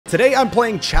Today I'm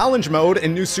playing Challenge Mode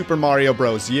in New Super Mario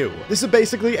Bros. U. This is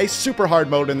basically a super hard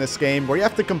mode in this game where you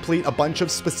have to complete a bunch of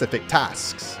specific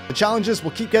tasks. The challenges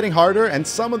will keep getting harder and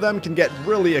some of them can get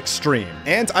really extreme.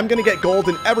 And I'm gonna get gold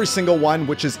in every single one,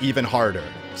 which is even harder.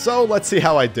 So let's see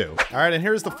how I do. Alright, and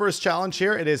here's the first challenge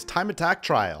here. It is time attack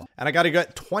trial. And I gotta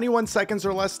get 21 seconds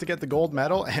or less to get the gold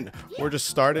medal, and we're just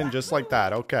starting just like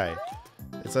that. Okay.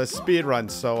 It's a speed run,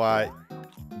 so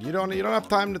you don't have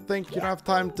time to think, you don't have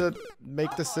time to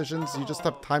make decisions, you just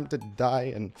have time to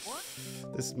die, and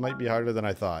this might be harder than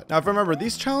I thought. Now, if I remember,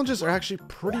 these challenges are actually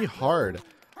pretty hard.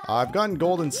 I've gotten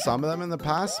gold in some of them in the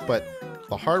past, but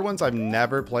the hard ones I've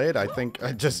never played. I think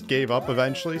I just gave up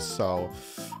eventually, so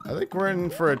I think we're in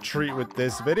for a treat with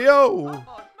this video.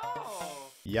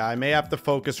 Yeah, I may have to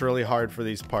focus really hard for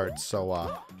these parts, so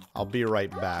I'll be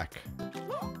right back.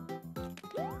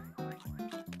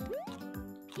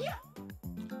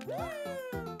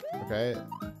 Okay.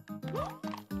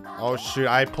 Oh shoot,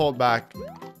 I pulled back.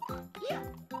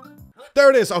 There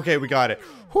it is. Okay, we got it.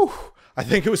 Whew. I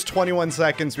think it was 21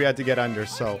 seconds we had to get under,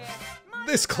 so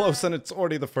this close and it's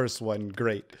already the first one.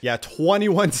 Great. Yeah,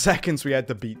 21 seconds we had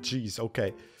to beat. Jeez,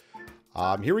 okay.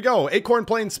 Here we go. Acorn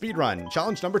Plain speedrun.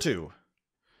 Challenge number 2.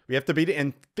 We have to beat it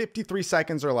in 53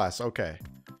 seconds or less. Okay.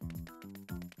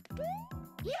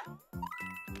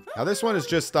 Now this one is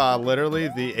just literally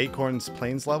the Acorns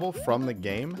Plains level from the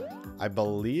game, I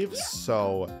believe.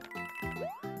 So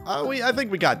I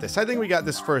think we got this. I think we got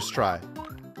this first try.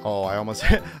 Oh, I almost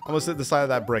hit the side of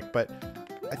that brick, but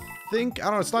I don't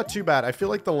know, it's not too bad. I feel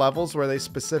like the levels where they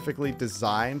specifically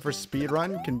design for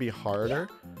speedrun can be harder.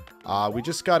 We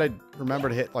just gotta remember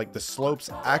to hit like the slopes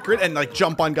accurate and like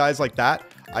jump on guys like that.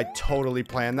 I totally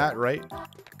planned that, right?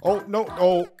 Oh no.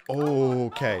 Oh,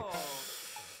 okay.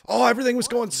 Oh, everything was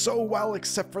going so well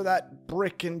except for that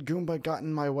brick and Goomba got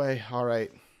in my way. All right.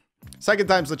 Second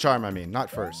time's the charm, I mean, not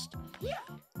first.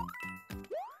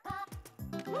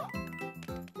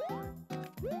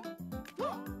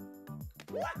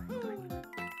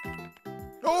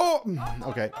 Oh,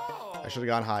 okay. I should have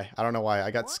gone high. I don't know why.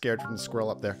 I got scared from the squirrel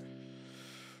up there.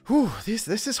 Whew,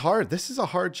 this is hard. This is a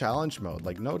hard challenge mode.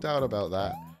 Like, no doubt about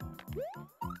that.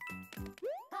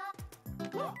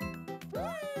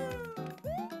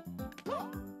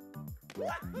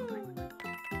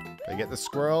 Okay, get the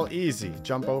squirrel. Easy.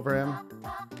 Jump over him.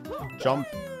 Jump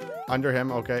under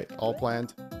him. Okay, all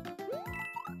planned.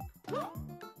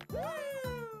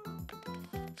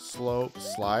 Slope,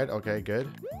 slide. Okay, good.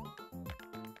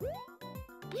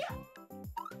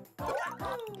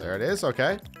 There it is.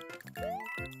 Okay.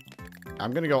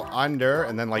 I'm gonna go under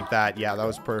and then like that. Yeah, that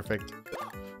was perfect.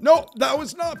 No, that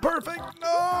was not perfect.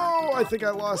 No, I think I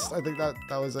lost. I think that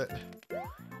was it.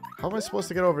 How am I supposed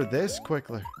to get over this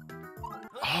quickly?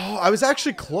 Oh, I was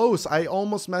actually close. I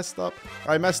almost messed up.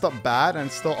 I messed up bad and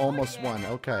still almost won.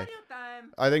 Okay.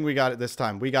 I think we got it this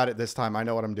time. We got it this time. I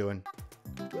know what I'm doing.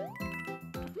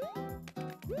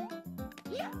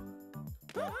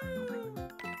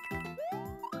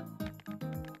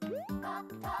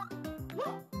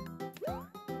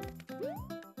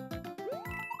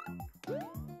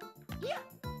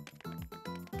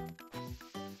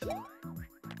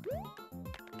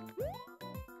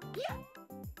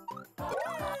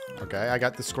 Okay, I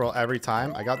got the scroll every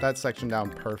time. I got that section down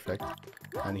perfect.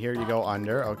 And here you go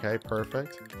under. Okay,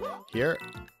 perfect. Here.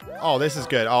 Oh, this is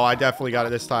good. Oh, I definitely got it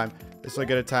this time. This is a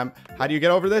good attempt. How do you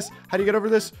get over this? How do you get over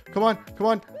this? Come on, come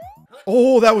on.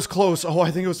 Oh, that was close. Oh,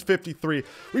 I think it was 53.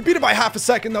 We beat it by half a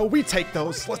second, though. We take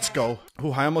those. Let's go.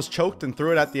 Oh, I almost choked and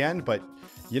threw it at the end, but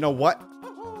you know what?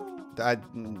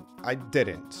 I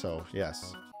didn't, so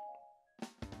yes.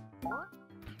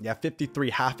 Yeah, 53,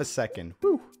 half a second.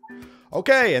 Woo.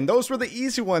 Okay, and those were the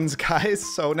easy ones, guys.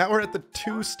 So now we're at the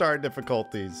 2-star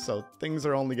difficulties. So things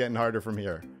are only getting harder from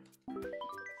here. All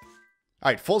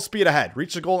right, full speed ahead.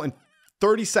 Reach the goal in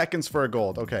 30 seconds for a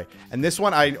gold. Okay, and this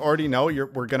one I already know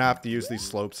we're gonna have to use these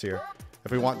slopes here.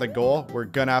 If we want the goal, we're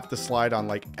gonna have to slide on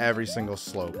like every single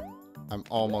slope. I'm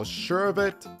almost sure of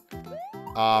it.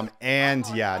 And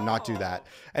yeah, not do that.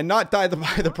 And not die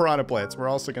by the piranha plants. We're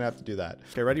also gonna have to do that.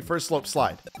 Okay, ready? First slope,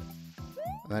 slide.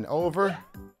 And then over.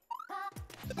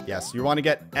 Yes, you want to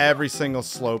get every single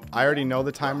slope. I already know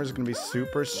the timer is going to be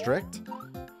super strict.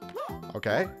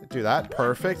 Okay, do that.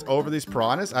 Perfect. Over these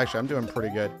piranhas. Actually, I'm doing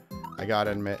pretty good. I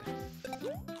gotta admit.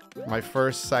 My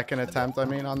second attempt, I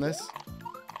mean, on this.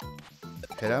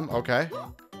 Hit him. Okay.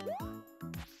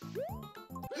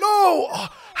 No! Oh,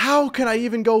 how can I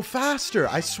even go faster?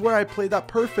 I swear I played that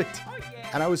perfect.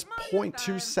 And I was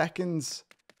 0.2 seconds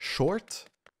short?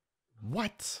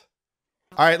 What?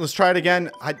 All right, let's try it again.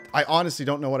 I honestly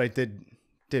don't know what I did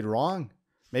wrong.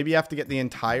 Maybe you have to get the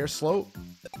entire slope.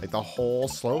 Like the whole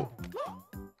slope.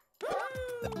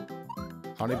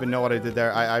 I don't even know what I did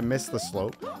there. I missed the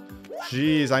slope.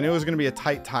 Jeez, I knew it was going to be a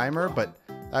tight timer, but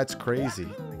that's crazy.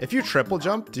 If you triple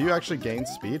jump, do you actually gain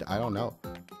speed? I don't know.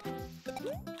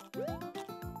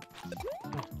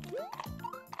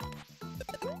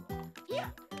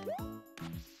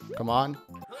 Come on.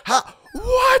 Ha!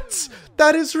 What?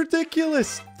 That is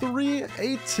ridiculous.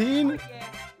 318?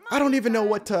 I don't even know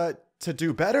what to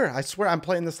do better. I swear I'm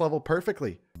playing this level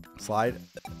perfectly. Slide.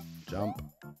 Jump.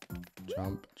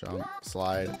 Jump. Jump.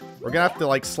 Slide. We're gonna have to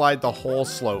like slide the whole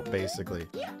slope basically.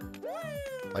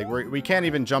 Like we can't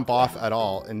even jump off at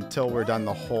all until we're done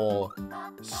the whole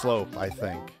slope, I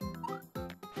think.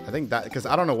 I think that, because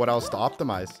I don't know what else to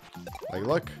optimize. Like,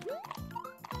 look.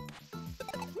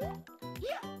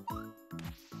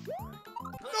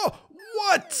 Oh,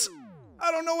 what?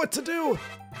 I don't know what to do.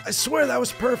 I swear that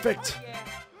was perfect.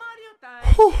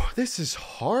 Whew, this is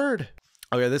hard.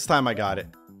 Okay, this time I got it.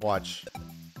 Watch.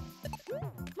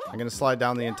 I'm gonna slide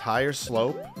down the entire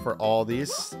slope for all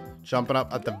these. Jumping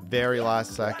up at the very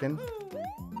last second.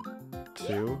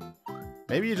 2.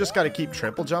 Maybe you just gotta keep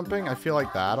triple jumping. I feel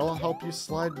like that'll help you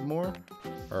slide more.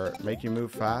 Or make you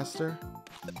move faster.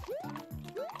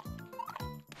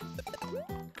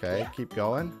 Okay, keep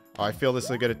going. Oh, I feel this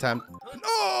is a good attempt.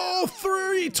 No!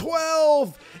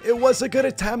 312! It was a good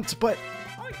attempt, but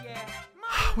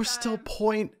we're still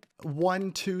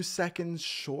 0.12 seconds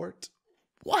short.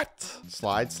 What?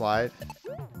 Slide, slide.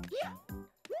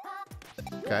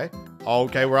 Okay.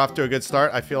 Okay, we're off to a good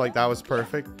start. I feel like that was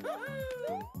perfect.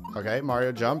 Okay,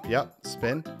 Mario jump. Yep.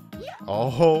 Spin.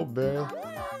 Oh, barely.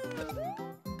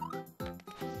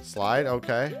 Slide.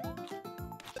 Okay.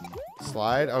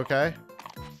 Slide. Okay.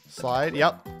 Slide.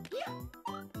 Yep.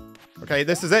 Okay,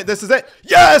 this is it. This is it.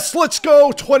 Yes! Let's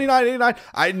go! 29.89.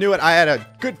 I knew it. I had a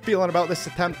good feeling about this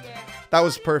attempt. That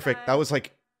was perfect. That was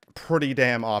like pretty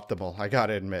damn optimal. I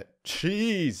gotta admit.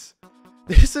 Jeez.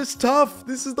 This is tough.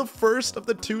 This is the first of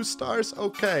the 2 stars.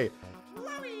 Okay.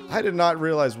 I did not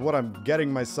realize what I'm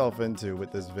getting myself into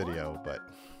with this video, but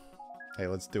hey,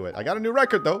 let's do it. I got a new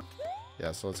record though.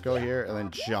 Yeah, so let's go here and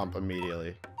then jump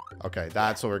immediately. Okay,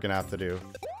 that's what we're gonna have to do.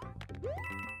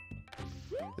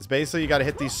 It's basically you gotta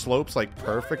hit these slopes like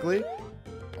perfectly,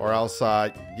 or else,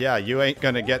 yeah, you ain't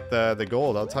gonna get the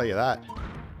gold, I'll tell you that.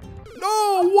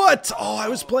 No, what? Oh, I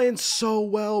was playing so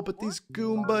well, but these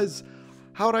Goombas,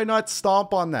 how'd I not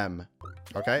stomp on them?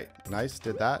 Okay, nice,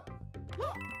 did that.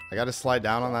 I gotta slide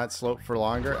down on that slope for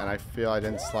longer, and I feel I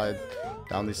didn't slide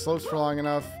down these slopes for long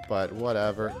enough, but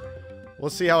whatever. We'll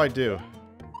see how I do.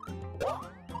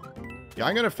 Yeah,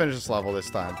 I'm gonna finish this level this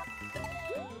time.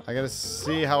 I gotta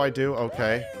see how I do.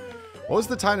 Okay. What was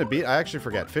the time to beat? I actually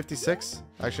forget. 56?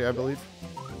 Actually, I believe.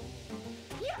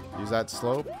 Use that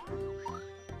slope.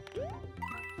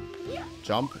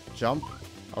 Jump. Jump.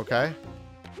 Okay.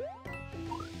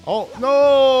 Oh,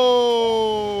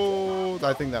 no!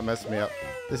 I think that messed me up.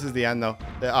 This is the end, though.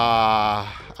 Yeah.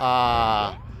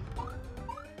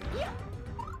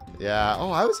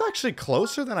 Oh, I was actually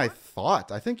closer than I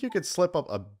thought. I think you could slip up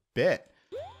a bit.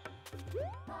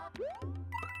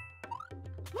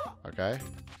 Okay.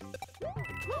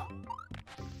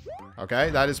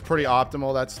 Okay, that is pretty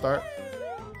optimal, that start.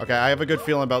 Okay, I have a good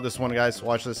feeling about this one, guys.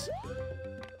 Watch this.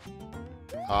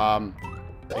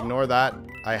 Ignore that.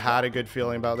 I had a good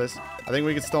feeling about this. I think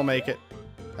we can still make it.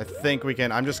 I think we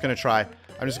can. I'm just gonna try.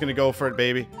 I'm just gonna go for it,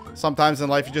 baby. Sometimes in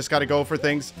life, you just gotta go for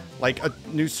things. Like a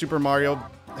new Super Mario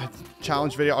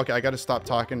challenge video. Okay, I gotta stop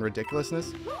talking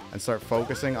ridiculousness and start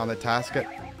focusing on the task.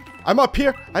 I'm up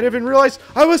here. I didn't even realize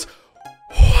I was...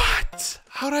 What?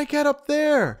 How'd I get up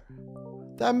there?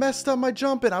 That messed up my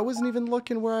jumping. I wasn't even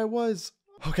looking where I was.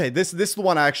 Okay, this is the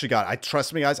one I actually got.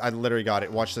 Trust me, guys. I literally got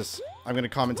it. Watch this. I'm gonna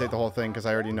commentate the whole thing because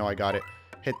I already know I got it.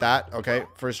 Hit that. Okay,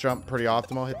 first jump, pretty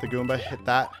optimal. Hit the Goomba. Hit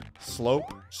that.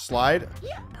 Slope. Slide.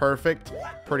 Perfect.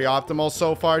 Pretty optimal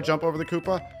so far. Jump over the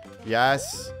Koopa.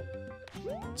 Yes.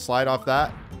 Slide off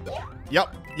that.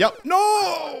 Yep. Yep.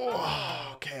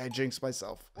 No! Okay, I jinxed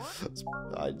myself.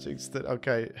 I jinxed it.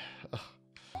 Okay.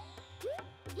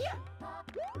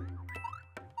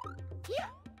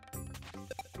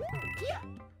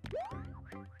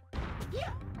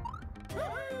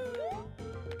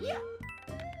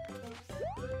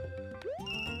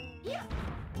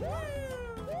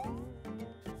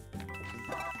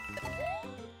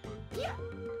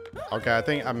 Okay, I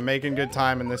think I'm making good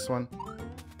time in this one.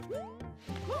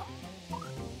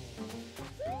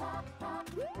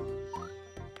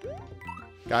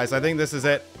 Guys, I think this is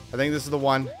it. I think this is the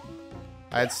one.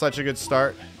 I had such a good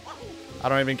start. I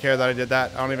don't even care that I did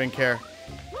that. I don't even care.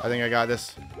 I think I got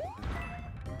this.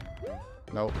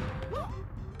 Nope.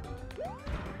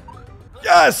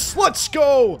 Yes! Let's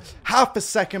go! Half a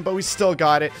second, but we still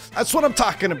got it. That's what I'm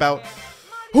talking about.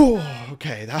 Ooh,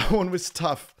 okay, that one was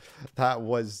tough. That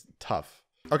was tough.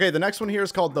 Okay, the next one here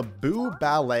is called the Boo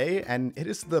Ballet, and it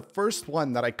is the first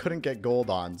one that I couldn't get gold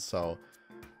on, so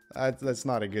that's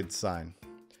not a good sign.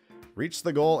 Reach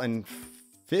the goal in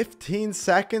 15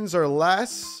 seconds or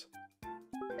less.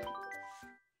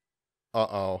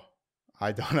 Uh-oh.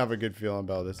 I don't have a good feeling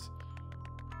about this.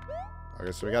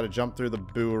 Okay, so we gotta jump through the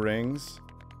Boo rings.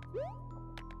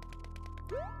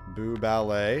 Boo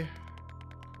Ballet.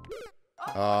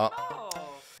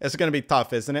 It's gonna be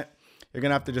tough, isn't it? You're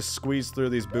gonna have to just squeeze through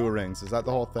these Boo rings. Is that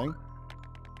the whole thing?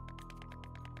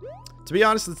 To be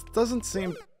honest, it doesn't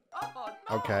seem...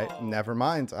 Okay, never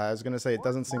mind. I was gonna say it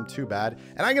doesn't seem too bad.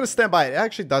 And I'm gonna stand by it. It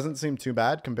actually doesn't seem too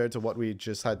bad compared to what we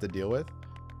just had to deal with.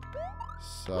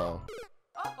 So...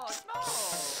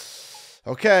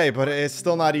 Okay, but it's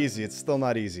still not easy. It's still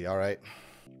not easy, alright?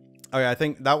 Okay, I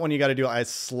think that one you gotta do a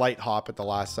slight hop at the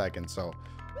last second. So,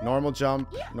 normal jump,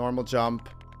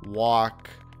 walk,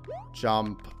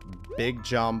 jump, big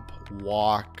jump,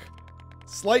 walk,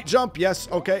 slight jump, yes,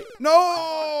 okay.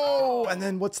 No! And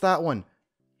then what's that one?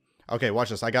 Okay, watch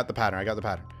this. I got the pattern.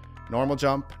 Normal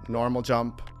jump,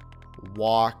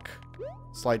 walk,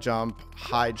 slight jump,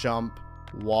 high jump,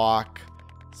 walk,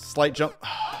 slight jump.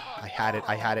 I had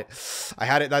it.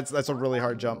 That's a really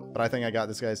hard jump, but I think I got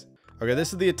this, guys. Okay,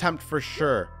 this is the attempt for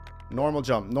sure. Normal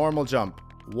jump,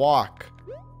 walk,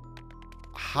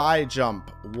 high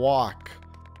jump, walk,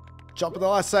 jump at the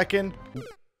last second.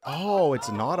 Oh, it's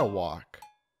not a walk.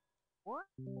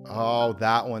 Oh,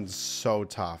 that one's so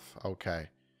tough. Okay.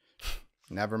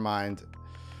 Never mind.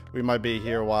 We might be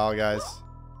here a while, guys.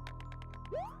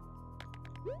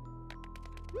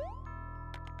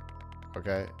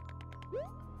 Okay.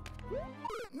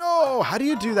 No! How do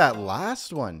you do that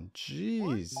last one?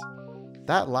 Jeez.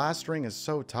 That last ring is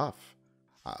so tough.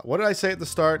 What did I say at the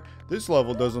start? This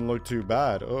level doesn't look too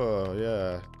bad. Oh,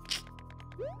 yeah.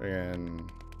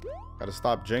 And gotta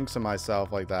stop jinxing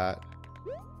myself like that.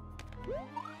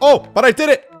 Oh, but I did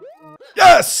it!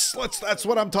 Yes! That's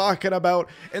what I'm talking about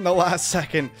in the last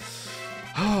second.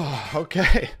 Oh,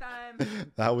 okay.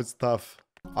 That was tough.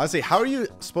 Honestly, how are you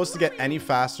supposed to get any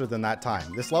faster than that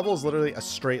time? This level is literally a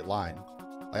straight line.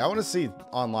 Like, I want to see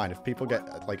online if people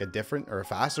get like a different or a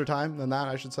faster time than that,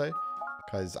 I should say.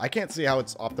 Because I can't see how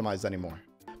it's optimized anymore.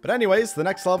 But anyways, the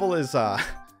next level is the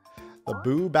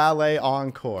Boo Ballet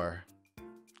Encore.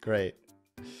 Great.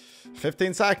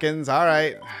 15 seconds. All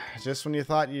right. Just when you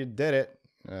thought you did it,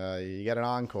 you get an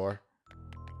encore.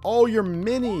 Oh, you're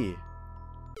mini.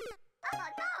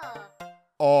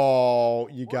 Oh,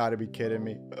 you gotta be kidding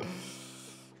me.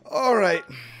 All right.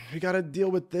 We gotta deal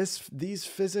with these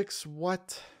physics.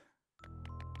 What?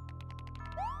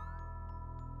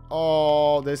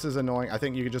 Oh, this is annoying. I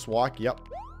think you could just walk. Yep.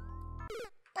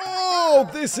 Oh,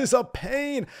 this is a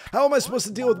pain. How am I supposed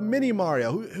to deal with Mini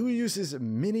Mario? Who uses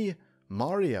Mini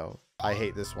Mario? I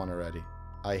hate this one already.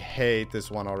 I hate this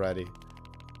one already.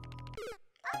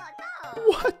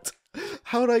 What?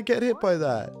 How did I get hit by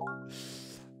that?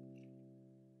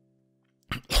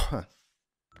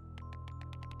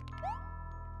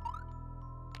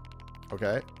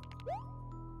 Okay.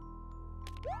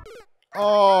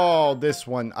 Oh, this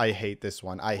one. I hate this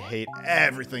one. I hate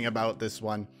everything about this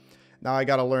one. Now I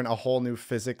gotta learn a whole new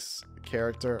physics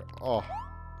character. Oh.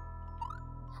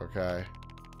 Okay.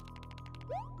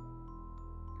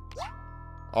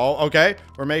 Oh, okay.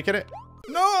 We're making it.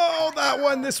 No, that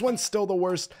one. This one's still the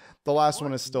worst. The last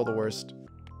one is still the worst.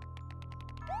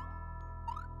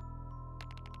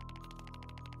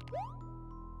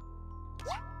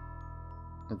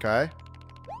 Okay.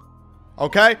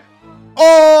 Okay.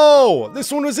 Oh,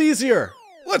 this one was easier.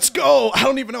 Let's go. I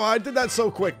don't even know how I did that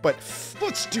so quick, but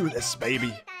let's do this,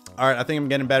 baby. All right, I think I'm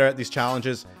getting better at these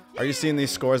challenges. Are you seeing these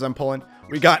scores I'm pulling?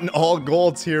 We got all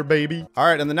golds here, baby. All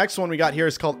right, and the next one we got here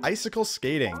is called Icicle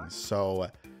Skating. So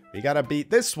we gotta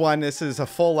beat this one. This is a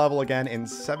full level again in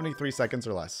 73 seconds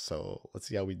or less. So let's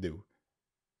see how we do.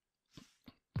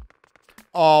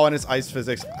 Oh, and it's ice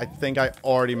physics. I think I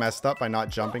already messed up by not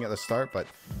jumping at the start, but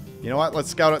you know what? Let's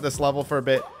scout out this level for a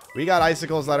bit. We got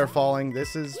icicles that are falling.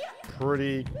 This is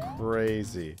pretty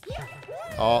crazy.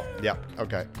 Oh, yeah,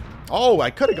 okay. Oh, I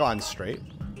could have gone straight.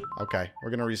 Okay,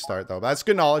 we're gonna restart though. That's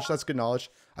good knowledge. That's good knowledge.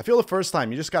 I feel the first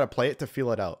time you just gotta play it to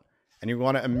feel it out, and you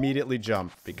want to immediately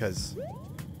jump because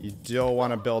you don't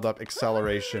want to build up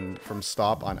acceleration from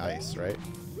stop on ice, right?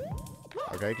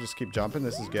 Okay, just keep jumping.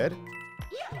 This is good.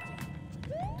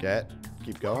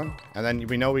 Keep going, and then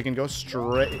we know we can go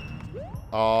straight.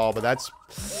 Oh, but that's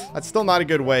still not a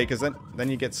good way, because then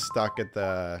you get stuck at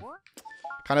the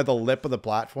kind of the lip of the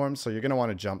platform, so you're gonna want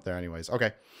to jump there anyways.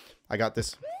 Okay, I got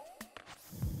this.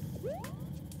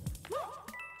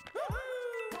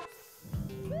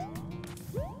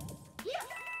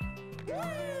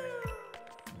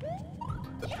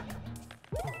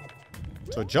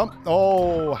 So jump.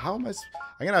 Oh, how am I?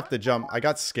 I'm gonna have to jump. I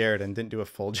got scared and didn't do a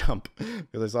full jump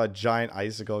because I saw a giant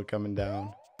icicle coming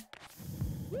down.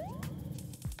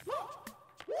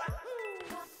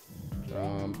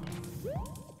 Jump.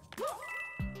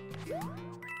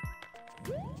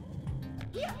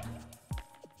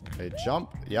 Okay,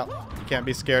 jump. Yep. You can't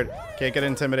be scared. Can't get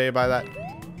intimidated by that.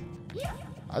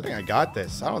 I think I got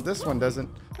this. I don't. This one doesn't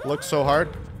look so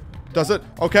hard. Does it?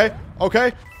 Okay.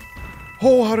 Okay.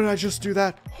 Oh, how did I just do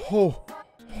that? Oh.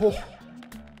 Oh.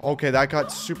 Okay, that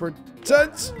got super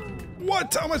tense.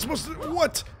 What? How am I supposed to?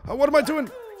 What? What am I doing?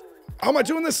 How am I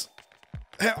doing this?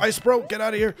 Hey, Ice Bro, get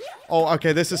out of here. Oh,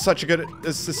 okay. This is such a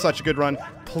good run.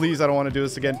 Please, I don't want to do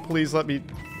this again. Please let me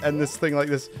end this thing like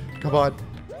this. Come on.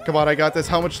 Come on, I got this.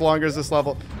 How much longer is this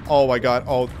level? Oh my god.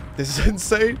 Oh, this is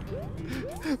insane.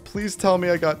 Please tell me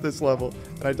I got this level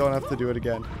and I don't have to do it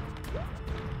again.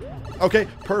 Okay,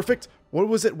 perfect. What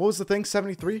was it? What was the thing?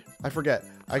 73? I forget.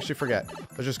 I actually forget.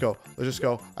 Let's just go. Let's just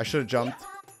go. I should have jumped.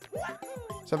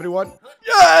 71?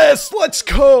 Yes! Let's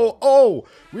go! Oh,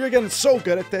 we are getting so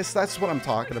good at this. That's what I'm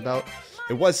talking about.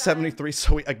 It was 73,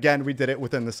 so we did it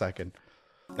within the second.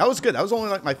 That was good. That was only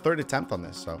like my third attempt on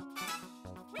this, so.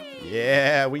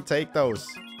 Yeah, we take those.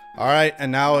 All right,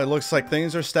 and now it looks like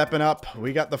things are stepping up.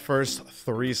 We got the first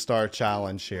 3-star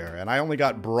challenge here, and I only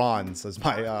got bronze as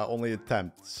my only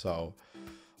attempt, so.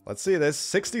 Let's see this.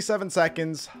 67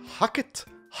 seconds. Huck it.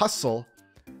 Hustle.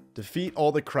 Defeat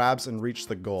all the crabs and reach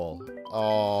the goal.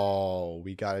 Oh,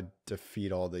 we gotta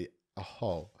defeat all the...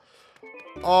 Oh.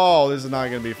 Oh, this is not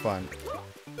gonna be fun.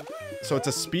 So it's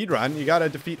a speed run. You gotta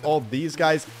defeat all these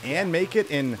guys and make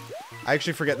it in... I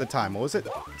actually forget the time. What was it?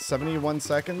 71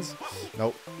 seconds?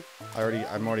 Nope.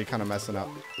 I'm already kind of messing up.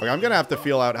 Okay, I'm gonna have to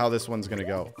feel out how this one's gonna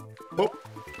go. Boop.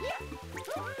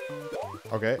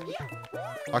 Okay.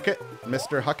 Huck it.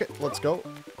 Mr. Huck it. Let's go.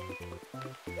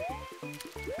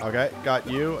 Okay, got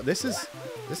you. This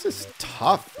is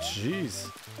tough. Jeez.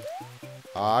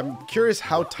 I'm curious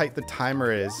how tight the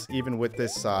timer is, even with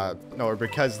this, no, or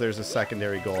because there's a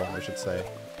secondary goal, I should say.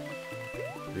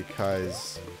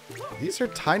 Because these are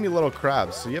tiny little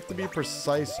crabs, so you have to be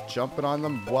precise jumping on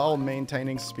them while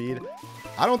maintaining speed.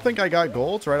 I don't think I got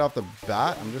golds right off the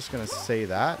bat. I'm just going to say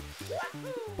that.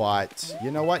 But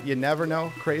you know what? You never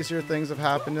know. Crazier things have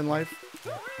happened in life.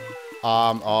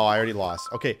 Oh, I already lost.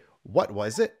 Okay, what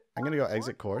was it? I'm going to go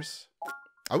exit course.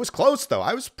 I was close, though.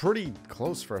 I was pretty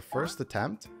close for a first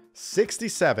attempt.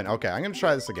 67. Okay, I'm going to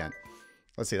try this again.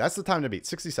 Let's see. That's the time to beat.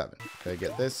 67. Okay,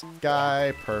 get this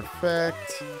guy.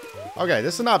 Perfect. Okay,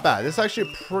 this is not bad. This is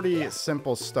actually a pretty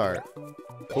simple start.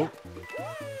 Oh.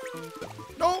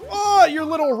 No. Oh, your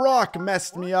little rock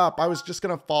messed me up. I was just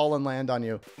going to fall and land on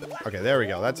you. Okay, there we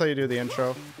go. That's how you do the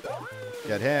intro.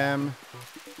 Get him.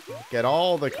 Get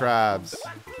all the crabs.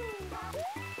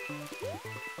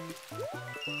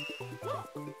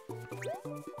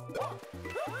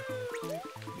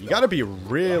 You gotta be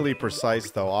really precise,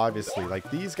 though, obviously. Like,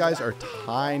 these guys are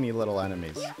tiny little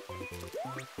enemies.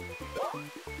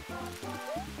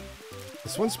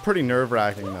 This one's pretty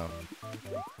nerve-wracking, though.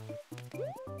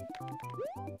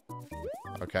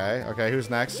 Okay, okay, who's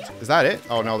next? Is that it?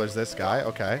 Oh, no, there's this guy.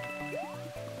 Okay.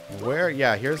 Where?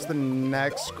 Yeah, here's the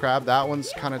next crab. That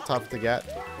one's kind of tough to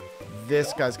get.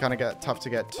 This guy's kind of tough to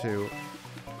get, too.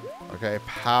 Okay,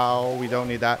 pow. We don't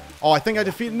need that. Oh, I think I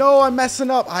defeated. No, I'm messing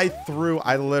up. I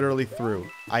literally threw.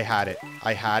 I had it,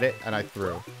 and I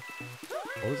threw.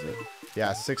 What was it?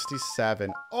 Yeah,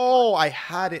 67. Oh, I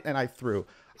had it, and I threw.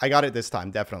 I got it this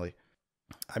time, definitely.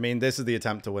 I mean, this is the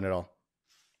attempt to win it all.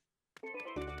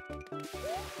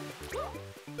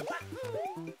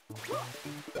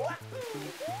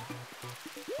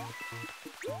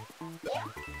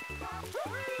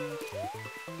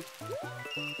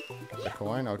 The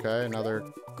coin, okay, another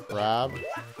crab.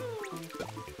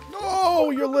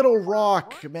 No, your little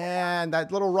rock, man,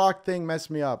 that little rock thing messed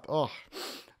me up. Oh,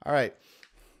 all right.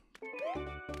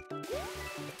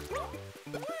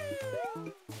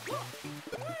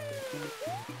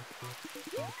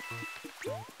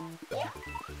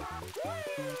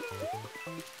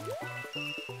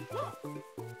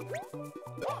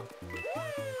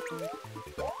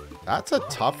 That's a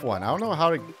tough one. I don't know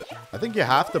how to... I think you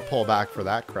have to pull back for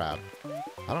that crab.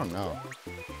 I don't know.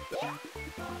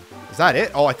 Is that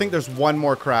it? Oh, I think there's one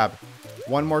more crab.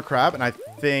 One more crab, and I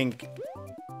think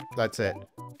that's it.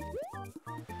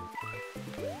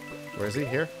 Where is he?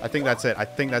 Here? I think that's it. I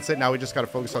think that's it. Now we just gotta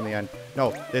focus on the end. No,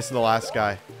 this is the last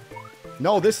guy.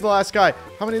 No, this is the last guy.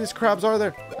 How many of these crabs are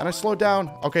there? And I slowed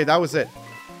down. Okay, that was it.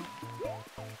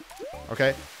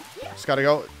 Okay. Just gotta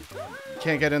go.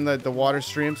 Can't get in the water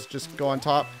streams. Just go on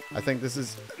top. I think this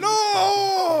is... No!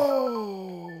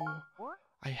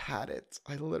 I had it.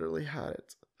 I literally had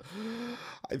it.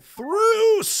 I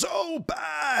threw so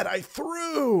bad. I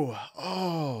threw.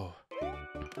 Oh.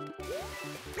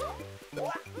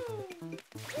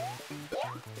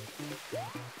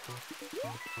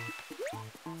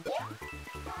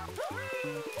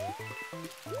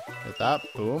 Hit that.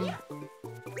 Boom.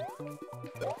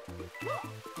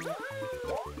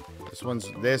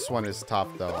 This one is tough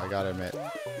though, I gotta admit.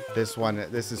 This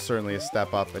is certainly a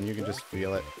step up and you can just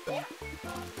feel it.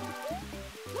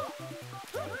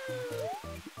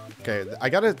 Okay, I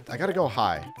gotta go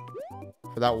high.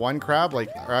 For that one crab, like,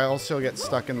 or I also get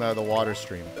stuck in the water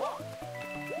stream.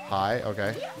 High,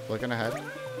 okay. Looking ahead.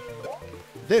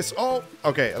 This, oh,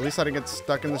 okay, at least I didn't get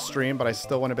stuck in the stream, but I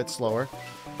still went a bit slower.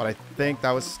 But I think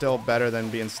that was still better than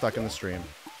being stuck in the stream.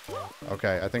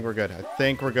 Okay, I think we're good. I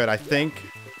think we're good. I think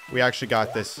we actually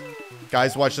got this.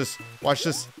 Guys, watch this. Watch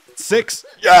this. 6.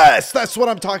 Yes! That's what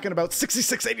I'm talking about.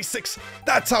 66-86.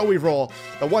 That's how we roll.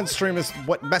 The one stream is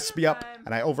what messed me up,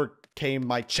 and I overcame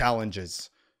my challenges.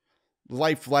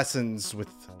 Life lessons with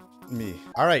me.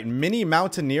 All right, Mini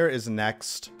Mountaineer is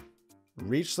next.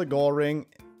 Reach the goal ring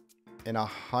in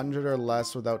 100 or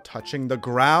less without touching the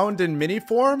ground in mini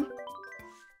form?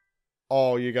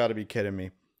 Oh, you gotta be kidding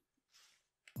me.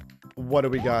 What do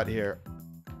we got here?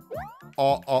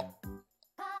 Oh.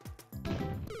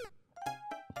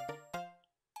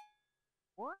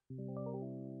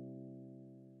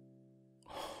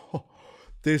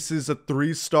 This is a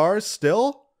 3-star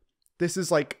still? This is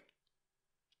like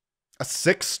a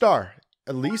 6-star.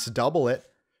 At least double it.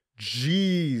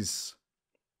 Jeez.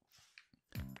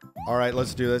 All right,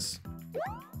 let's do this.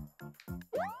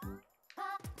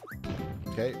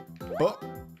 Okay. Oh.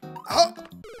 Oh.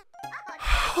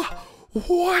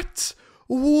 What?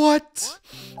 What?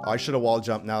 Oh, I should have wall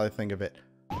jumped now that I think of it.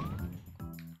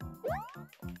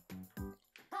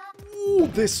 Ooh,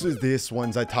 this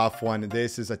one's a tough one.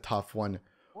 This is a tough one.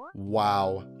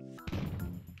 Wow.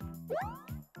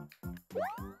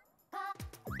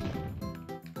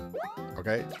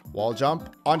 Okay, wall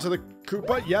jump onto the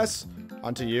Koopa. Yes,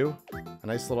 onto you. A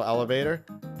nice little elevator.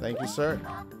 Thank you, sir.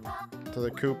 To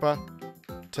the Koopa.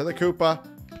 To the Koopa.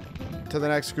 To the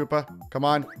next Koopa. Come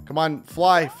on. Come on.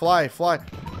 Fly, fly, fly.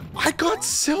 I got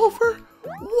silver?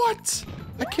 What?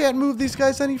 I can't move these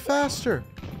guys any faster.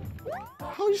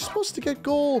 How are you supposed to get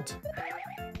gold?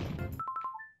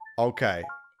 Okay.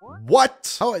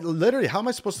 What? Oh, literally, how am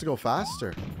I supposed to go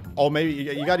faster? Oh, maybe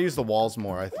you gotta use the walls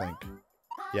more, I think.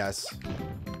 Yes.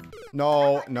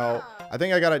 No, no. I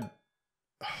think I gotta...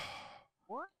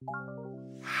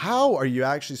 How are you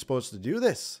actually supposed to do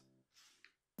this?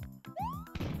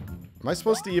 Am I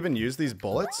supposed to even use these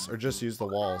bullets or just use the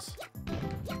walls?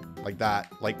 Like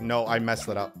that. Like, no, I messed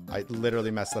it up. I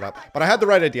literally messed it up. But I had the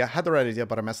right idea.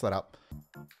 But I messed that up.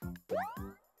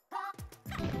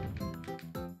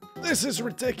 This is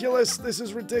ridiculous. This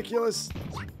is ridiculous.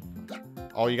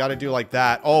 Oh, you gotta do like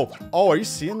that. Oh, are you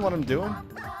seeing what I'm doing?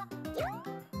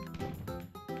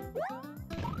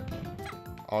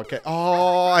 Okay.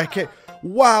 Oh, okay.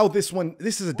 Wow, this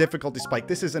is a difficulty spike.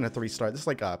 This isn't a 3-star. This is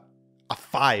like a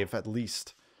 5 at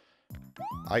least.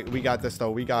 We got this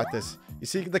though. We got this. You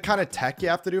see the kind of tech you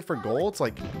have to do for gold? It's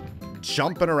like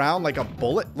jumping around like a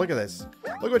bullet. Look at this.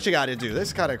 Look what you got to do.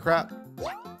 This kind of crap.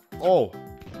 Oh.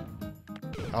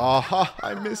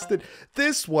 I missed it.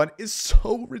 This one is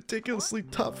so ridiculously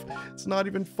tough. It's not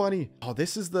even funny. Oh,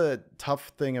 this is the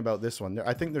tough thing about this one.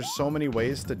 I think there's so many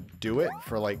ways to do it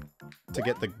for like to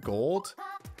get the gold.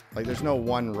 Like there's no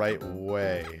one right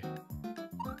way.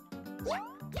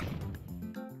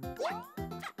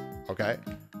 Okay.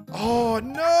 Oh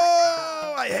no!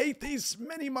 I hate these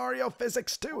Mini Mario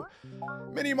physics too.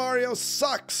 Mini Mario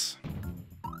sucks.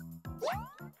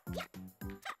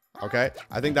 Okay,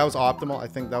 I think that was optimal. I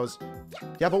think that was...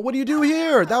 Yeah, but what do you do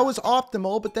here? That was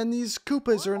optimal, but then these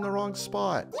Koopas are in the wrong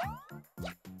spot.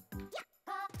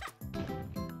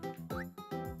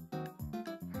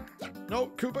 No,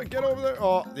 Koopa, get over there.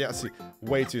 Oh, yeah, see.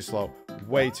 Way too slow.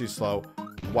 Way too slow.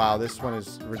 Wow, this one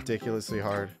is ridiculously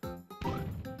hard.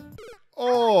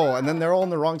 Oh, and then they're all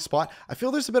in the wrong spot. I feel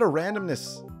there's a bit of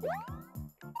randomness.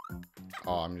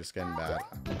 Oh, I'm just getting bad.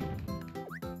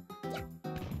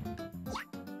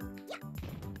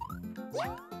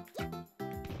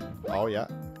 Oh, yeah.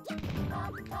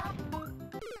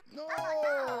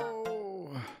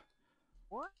 No!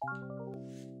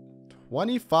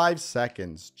 25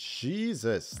 seconds.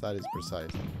 Jesus, that is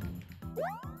precise.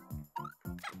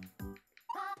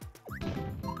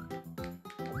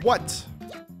 What?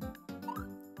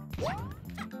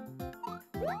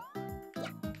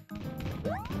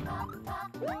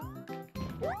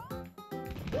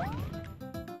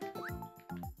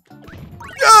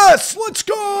 Yes! Let's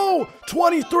go!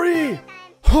 23!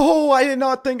 Oh, I did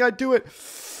not think I'd do it.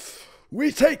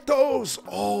 We take those.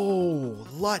 Oh,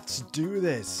 let's do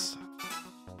this.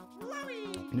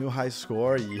 New high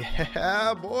score.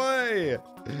 Yeah, boy.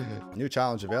 New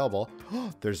challenge available.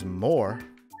 There's more.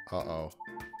 Uh-oh.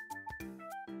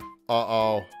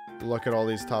 Uh-oh. Look at all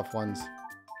these tough ones.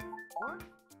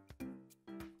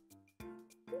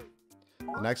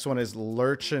 The next one is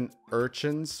Lurchin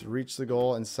Urchins. Reach the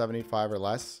goal in 75 or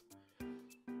less.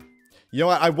 You know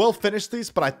what? I will finish these,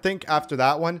 but I think after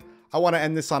that one, I want to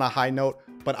end this on a high note.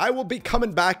 But I will be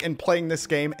coming back and playing this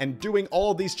game and doing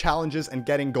all these challenges and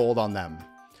getting gold on them.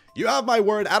 You have my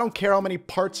word. I don't care how many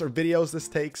parts or videos this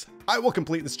takes. I will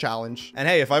complete this challenge. And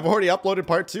hey, if I've already uploaded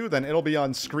part 2, then it'll be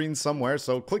on screen somewhere.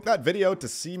 So click that video to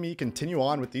see me continue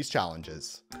on with these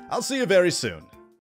challenges. I'll see you very soon.